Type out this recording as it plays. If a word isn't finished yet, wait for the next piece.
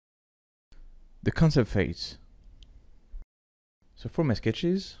The concept phase. So for my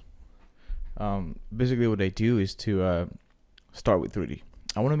sketches, basically what I do is to start with 3D.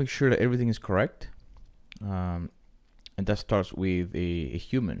 I want to make sure that everything is correct, and that starts with a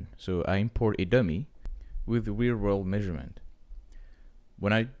human. So I import a dummy with real world measurement.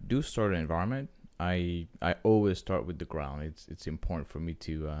 When I do start an environment, I always start with the ground. It's important for me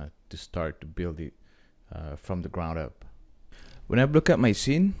to start to build it from the ground up. When I look at my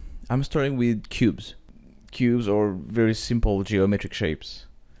scene, I'm starting with cubes. Cubes or very simple geometric shapes.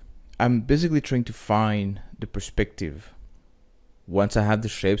 I'm basically trying to find the perspective. Once I have the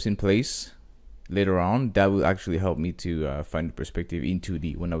shapes in place, later on, that will actually help me to find the perspective in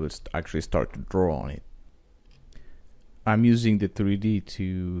 2D when I will actually start to draw on it. I'm using the 3D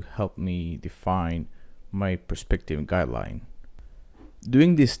to help me define my perspective guideline.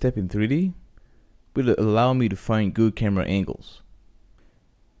 Doing this step in 3D will allow me to find good camera angles.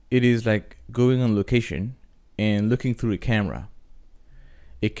 It is like going on location and looking through a camera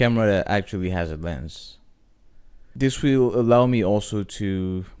that actually has a lens. This will allow me also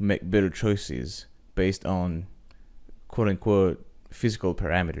to make better choices based on quote-unquote physical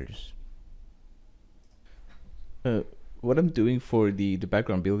parameters. What I'm doing for the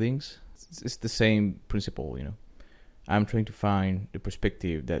background buildings, it's the same principle, you know. I'm trying to find the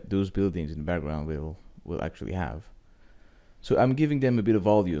perspective that those buildings in the background will actually have. So I'm giving them a bit of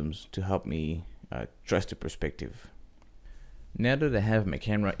volumes to help me trust the perspective. Now that I have my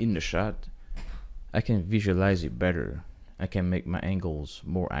camera in the shot, I can visualize it better. I can make my angles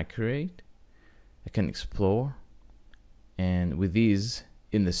more accurate. I can explore. And with these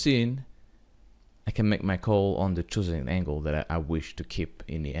in the scene, I can make my call on the chosen angle that I wish to keep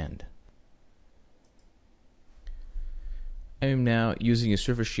in the end. I am now using a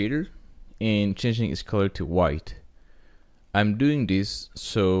surface shader and changing its color to white. I'm doing this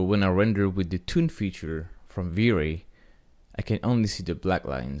so when I render with the Toon feature from V-Ray, I can only see the black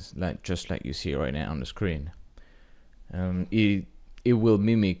lines, just like you see right now on the screen. It will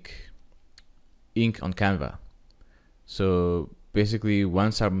mimic ink on Canva. So basically,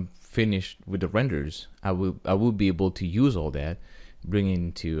 once I'm finished with the renders, I will be able to use all that, bring it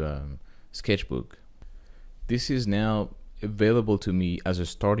into Sketchbook. This is now available to me as a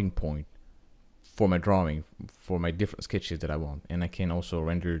starting point for my drawing, for my different sketches that I want. And I can also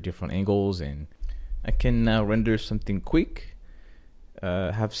render different angles, and I can now render something quick,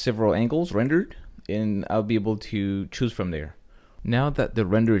 have several angles rendered, and I'll be able to choose from there. Now that the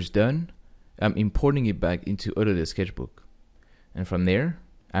render is done, I'm importing it back into Autodesk Sketchbook. And from there,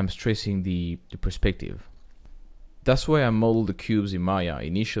 I'm tracing the perspective. That's why I modeled the cubes in Maya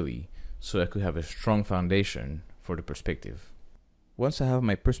initially, so I could have a strong foundation for the perspective. Once I have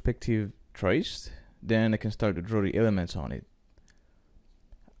my perspective traced, then I can start to draw the elements on it.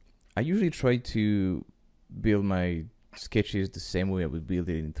 I usually try to build my sketches the same way I would build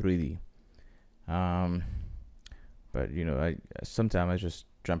it in 3D. But you know, sometimes I just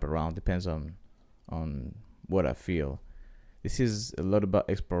jump around, depends on what I feel. This is a lot about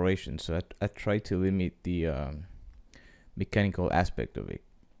exploration, so I try to limit the mechanical aspect of it.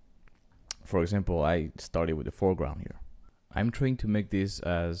 For example, I started with the foreground here. I'm trying to make this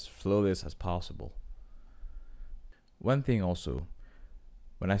as flawless as possible. One thing also,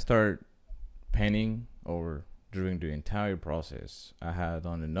 when I start painting or during the entire process, I had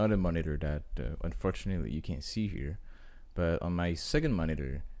on another monitor that unfortunately you can't see here, but on my second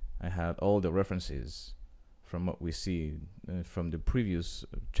monitor, I had all the references from what we see from the previous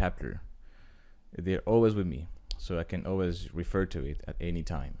chapter. They're always with me, so I can always refer to it at any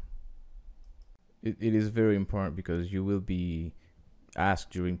time. It is very important because you will be asked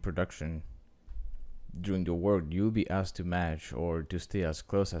during production, during the work, you'll be asked to match or to stay as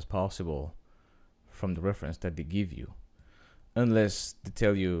close as possible from the reference that they give you. Unless they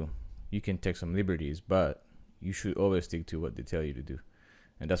tell you you can take some liberties, but you should always stick to what they tell you to do.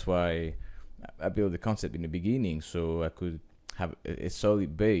 And that's why I built the concept in the beginning, so I could have a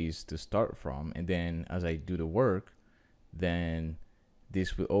solid base to start from, and then as I do the work, then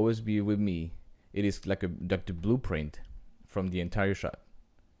this will always be with me. It is like the blueprint from the entire shot.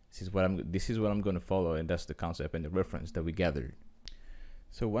 This is what I'm going to follow, and that's the concept and the reference that we gathered.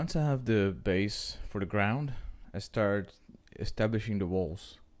 So once I have the base for the ground, I start establishing the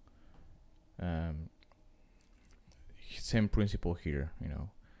walls. Same principle here, you know,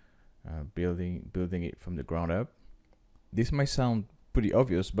 building it from the ground up. This might sound pretty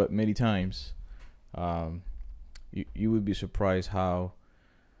obvious, but many times you would be surprised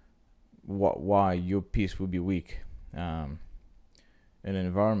why your piece would be weak. In an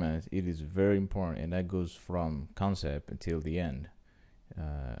environment, it is very important, and that goes from concept until the end.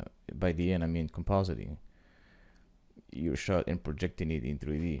 by the end, I mean compositing your shot and projecting it in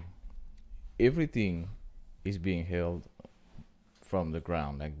 3D. Everything is being held from the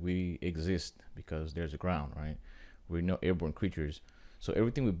ground. Like we exist because there's a ground, right? We're not airborne creatures. So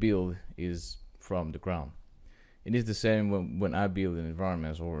everything we build is from the ground. It is the same when I build an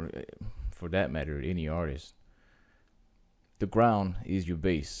environment, or for that matter, any artist. The ground is your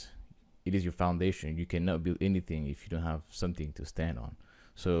base. It is your foundation. You cannot build anything if you don't have something to stand on.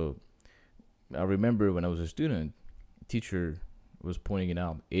 So I remember when I was a student, teacher was pointing it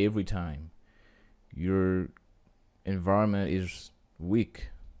out every time. Your environment is weak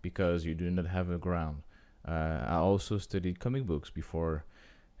because you do not have a ground. I also studied comic books before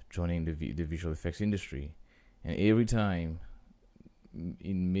joining the visual effects industry, and every time,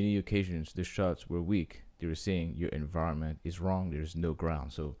 in many occasions, the shots were weak. They were saying your environment is wrong. There's no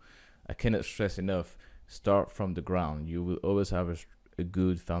ground. So I cannot stress enough. Start from the ground. You will always have a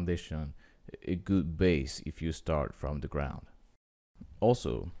good foundation, a good base if you start from the ground.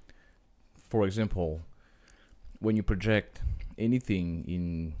 Also, for example, when you project anything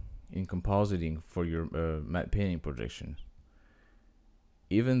in compositing for your matte painting projection,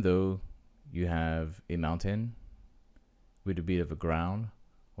 even though you have a mountain with a bit of a ground,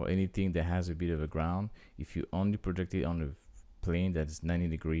 or anything that has a bit of a ground, if you only project it on a plane that is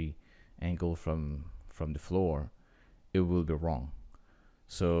 90-degree angle from the floor, it will be wrong.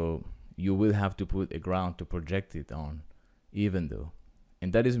 So you will have to put a ground to project it on, even though.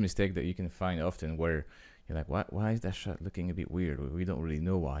 And that is a mistake that you can find often, where you're like, why is that shot looking a bit weird? We don't really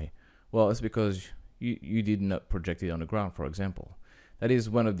know why. Well, it's because you did not project it on the ground, for example. That is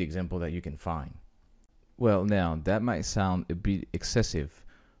one of the examples that you can find. Well, now, that might sound a bit excessive,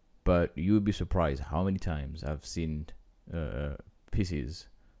 but you would be surprised how many times I've seen pieces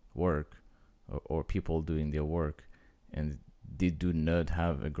work, or people doing their work, and they do not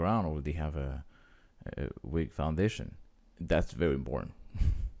have a ground, or they have a weak foundation. That's very important.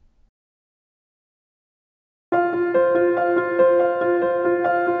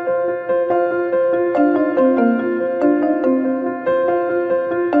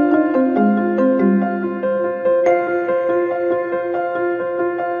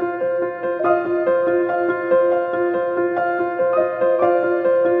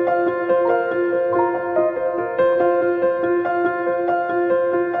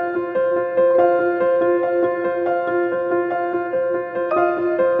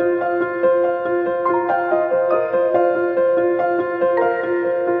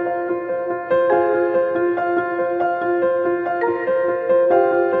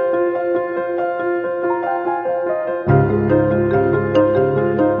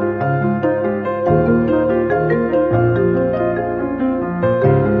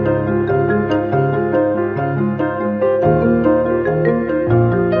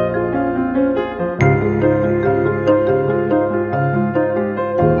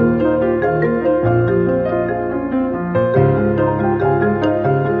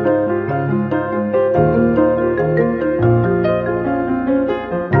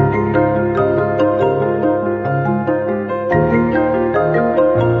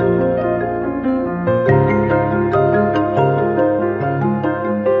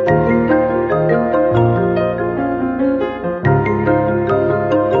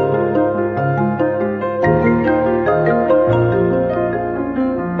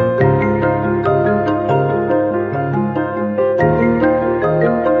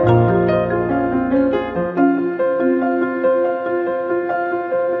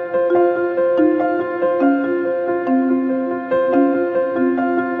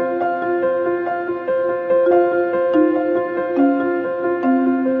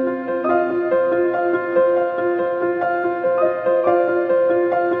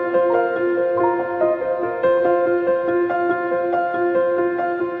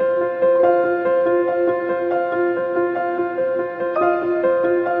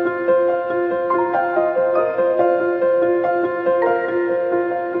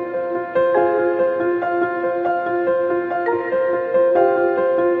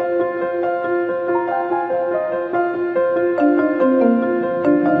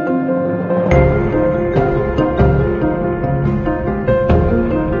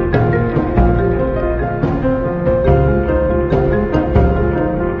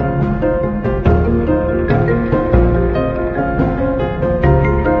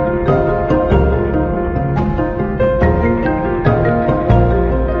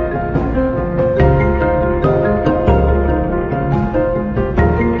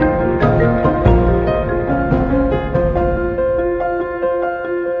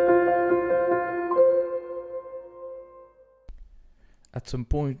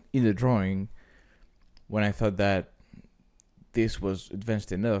 point in the drawing when I thought that this was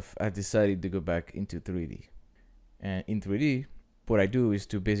advanced enough, I decided to go back into 3D. And in 3D, what I do is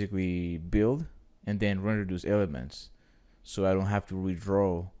to basically build and then render those elements, so I don't have to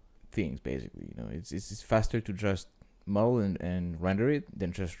redraw things. Basically, it's faster to just model and render it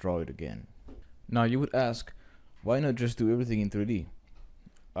than just draw it again. Now you would ask, why not just do everything in 3D?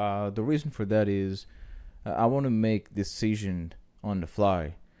 The reason for that is I want to make decision on the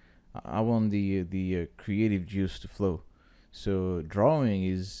fly. I want the creative juice to flow. So drawing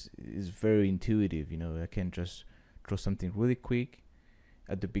is very intuitive. I can just draw something really quick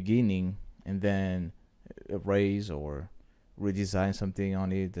at the beginning and then erase or redesign something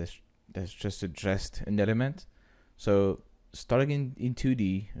on it that's just adjust an element. So starting in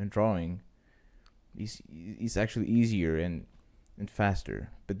 2D and drawing is actually easier and faster.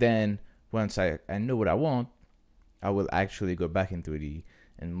 But then once I know what I want, I will actually go back in 3D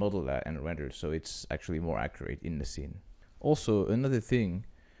and model that and render, so it's actually more accurate in the scene. Also, another thing,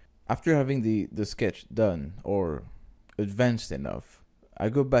 after having the sketch done or advanced enough, I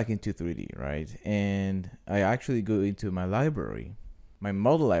go back into 3D, right? And I actually go into my library, my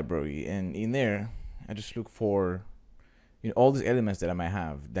model library, and in there, I just look for all these elements that I might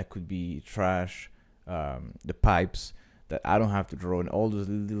have. That could be trash, the pipes that I don't have to draw, and all those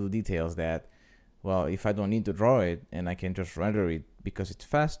little details that, well, if I don't need to draw it and I can just render it because it's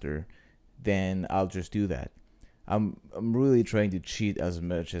faster, then I'll just do that. I'm really trying to cheat as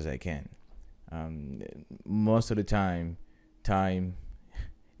much as I can. Most of the time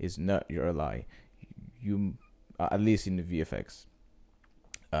is not your ally. You, at least in the VFX,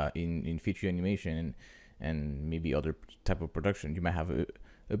 in feature animation and maybe other type of production, you might have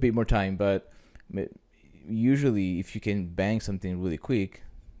a bit more time. But usually, if you can bang something really quick,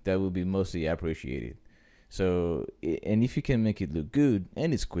 that will be mostly appreciated. So, and if you can make it look good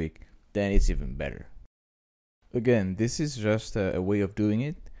and it's quick, then it's even better. Again, this is just a way of doing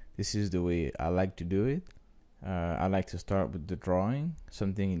it. This is the way I like to do it. I like to start with the drawing,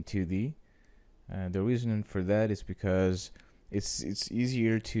 something in 2D. The reason for that is because it's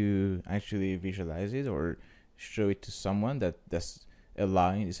easier to actually visualize it or show it to someone that's a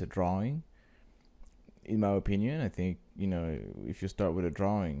line is a drawing. In my opinion, I think, if you start with a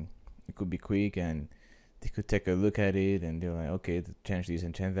drawing, it could be quick and they could take a look at it and they're like, okay, change this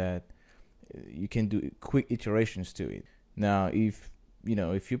and change that. You can do quick iterations to it. Now, if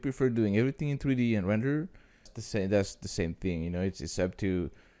you prefer doing everything in 3D and render, that's the same thing. It's up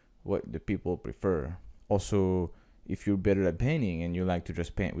to what the people prefer. Also, if you're better at painting and you like to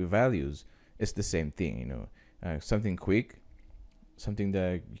just paint with values, it's the same thing. Something quick, something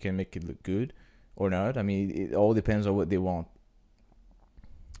that you can make it look good or not. I mean, it all depends on what they want.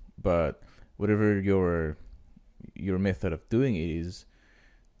 But whatever your method of doing it is,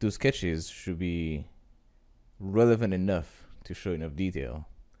 those sketches should be relevant enough to show enough detail,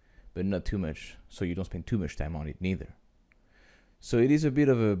 but not too much, so you don't spend too much time on it neither. So it is a bit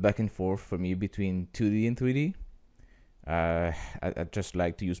of a back and forth for me between 2D and 3D. I just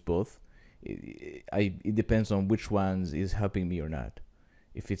like to use both. It depends on which ones is helping me or not.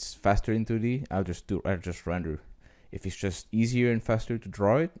 If it's faster in 2D, I'll just render. If it's just easier and faster to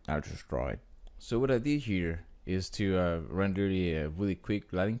draw it, I'll just draw it. So what I did here is to render a really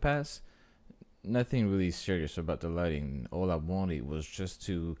quick lighting pass. Nothing really serious about the lighting. All I wanted was just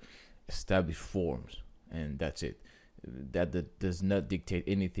to establish forms, and that's it. That does not dictate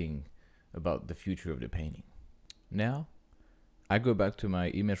anything about the future of the painting. Now, I go back to my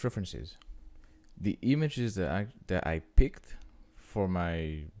image references. The images that I picked for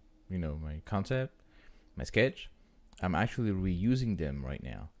my my concept, my sketch, I'm actually reusing them right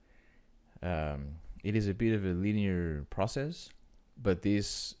now. It is a bit of a linear process, but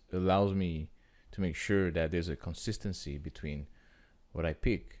this allows me to make sure that there's a consistency between what I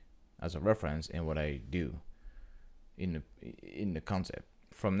pick as a reference and what I do in the concept.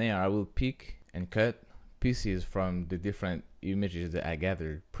 From there, I will pick and cut pieces from the different images that I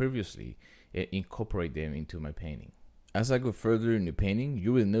gathered previously and incorporate them into my painting. As I go further in the painting,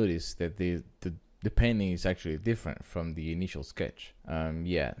 you will notice that the painting is actually different from the initial sketch.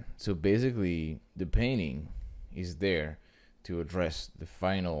 So basically the painting is there to address the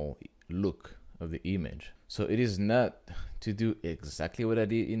final look of the image. So it is not to do exactly what I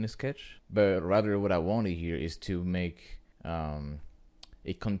did in the sketch, but rather what I wanted here is to make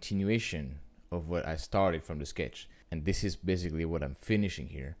a continuation of what I started from the sketch. And this is basically what I'm finishing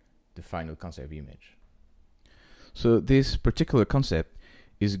here, the final concept image. So this particular concept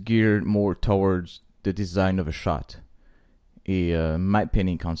is geared more towards the design of a shot, a matte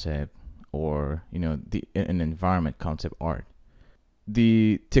painting concept, or an environment concept art.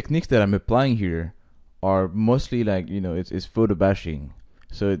 The techniques that I'm applying here are mostly like, it's photo bashing.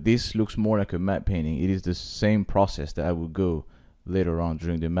 So this looks more like a matte painting. It is the same process that I would go later on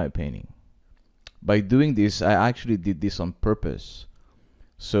during the matte painting. By doing this, I actually did this on purpose,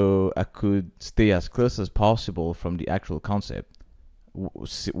 so I could stay as close as possible from the actual concept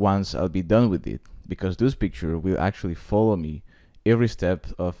once I'll be done with it, because those pictures will actually follow me every step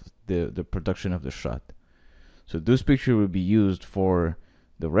of the production of the shot. So those pictures will be used for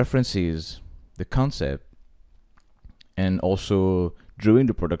the references, the concept, and also during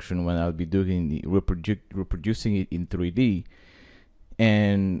the production when I'll be doing the reproducing it in 3D.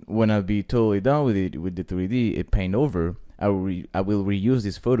 And when I'll be totally done with it with the 3D, it paint over, I will reuse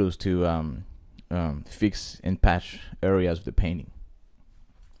these photos to fix and patch areas of the painting.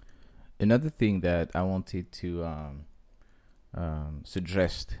 Another thing that I wanted to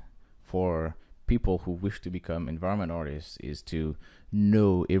suggest for people who wish to become environment artists is to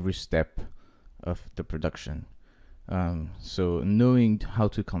know every step of the production. So knowing how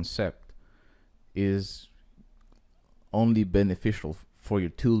to concept is only beneficial for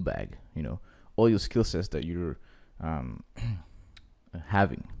your tool bag, all your skill sets that you're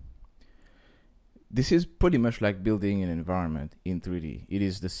having. This is pretty much like building an environment in 3D. It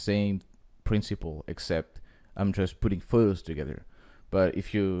is the same principle, except I'm just putting photos together. But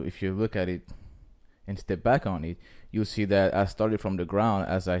if you look at it and step back on it, you'll see that I started from the ground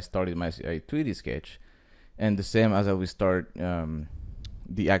as I started my 3D sketch, and the same as I will start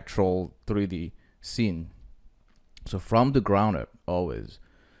the actual 3D scene. So from the ground up, always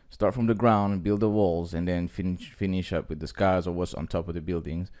start from the ground, build the walls, and then finish up with the skies or what's on top of the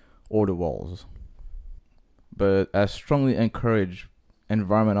buildings or the walls. But I strongly encourage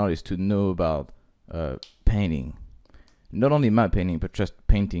environment artists to know about painting, not only matte painting, but just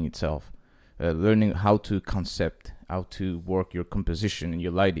painting itself. Learning how to concept, how to work your composition and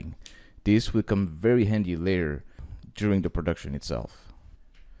your lighting. This will come very handy later during the production itself.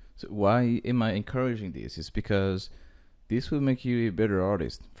 So why am I encouraging this? It's because this will make you a better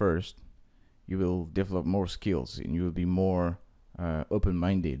artist. First, you will develop more skills and you will be more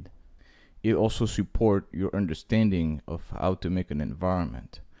open-minded. It also support your understanding of how to make an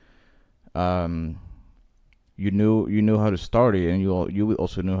environment. You know how to start it, and you will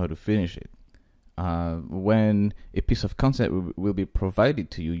also know how to finish it. When a piece of concept will be provided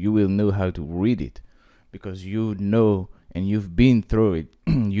to you, you will know how to read it, because you know and you've been through it.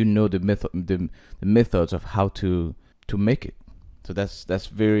 You know the methods of how to make it. So that's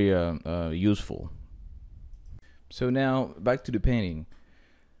very useful. So now back to the painting.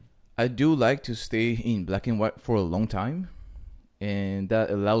 I do like to stay in black and white for a long time, and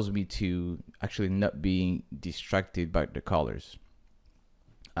that allows me to actually not being distracted by the colors.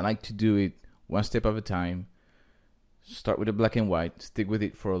 I like to do it one step at a time. Start with the black and white, stick with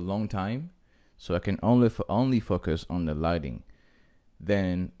it for a long time, so I can only focus on the lighting.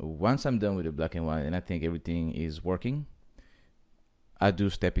 Then once I'm done with the black and white and I think everything is working, I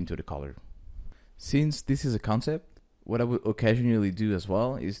do step into the color. Since this is a concept, what I would occasionally do as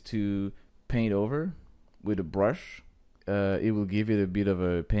well is to paint over with a brush. It will give it a bit of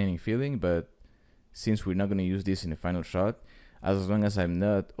a painting feeling, but since we're not going to use this in the final shot, as long as I'm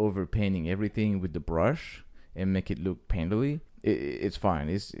not over painting everything with the brush and make it look painterly, it's fine.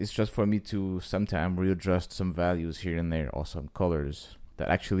 It's just for me to sometimes readjust some values here and there, or some colors that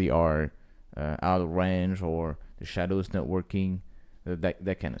actually are out of range, or the shadows not working,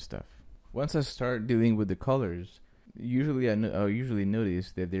 that kind of stuff. Once I start dealing with the colors, usually I usually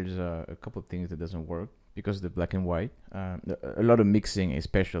notice that there's a couple of things that doesn't work because of the black and white. A lot of mixing,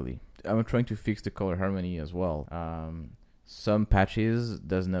 especially. I'm trying to fix the color harmony as well. Some patches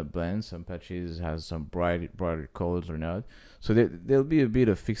does not blend. Some patches has some brighter colors or not. So there'll be a bit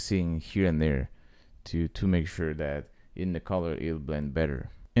of fixing here and there to make sure that in the color it'll blend better.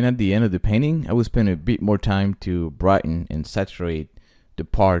 And at the end of the painting, I will spend a bit more time to brighten and saturate the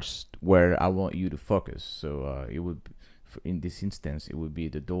parts where I want you to focus. So it would, in this instance, it would be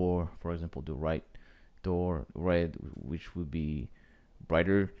the door, for example, the right door red, which would be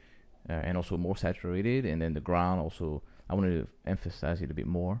brighter and also more saturated, and then the ground also I wanted to emphasize it a bit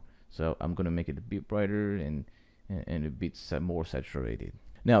more, so I'm gonna make it a bit brighter and a bit more saturated.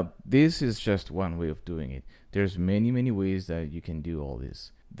 Now this is just one way of doing it. There's many ways that you can do all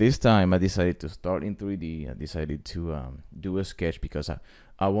this. This time I decided to start in 3D. I decided to do a sketch because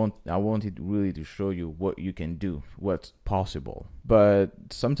I wanted really to show you what you can do, what's possible. But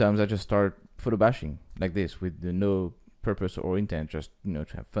sometimes I just start photo bashing like this with no purpose or intent, just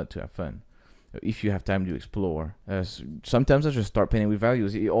to have fun. if you have time to explore. Sometimes I just start painting with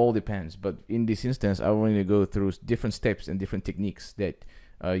values. It all depends. But in this instance, I want to go through different steps and different techniques that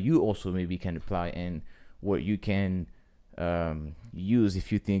you also maybe can apply, and what you can use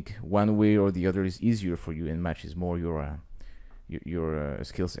if you think one way or the other is easier for you and matches more your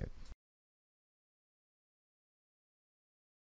skill set.